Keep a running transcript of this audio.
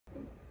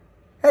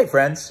Hey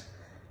friends,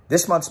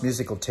 this month's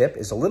musical tip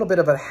is a little bit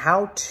of a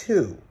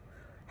how-to.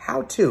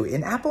 How-to.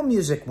 In Apple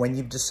Music, when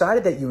you've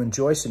decided that you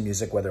enjoy some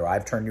music, whether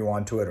I've turned you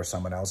on to it or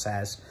someone else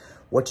has,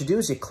 what you do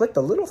is you click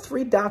the little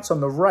three dots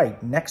on the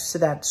right next to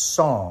that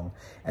song,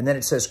 and then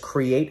it says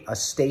create a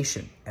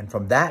station. And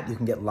from that, you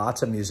can get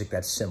lots of music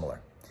that's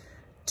similar.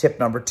 Tip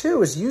number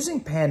 2 is using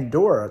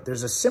Pandora.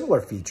 There's a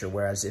similar feature,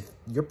 whereas if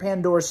your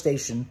Pandora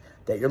station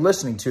that you're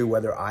listening to,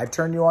 whether I've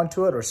turned you on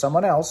to it or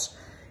someone else,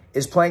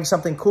 is playing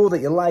something cool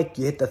that you like,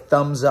 you hit the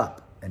thumbs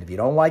up. And if you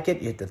don't like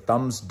it, you hit the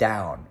thumbs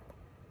down.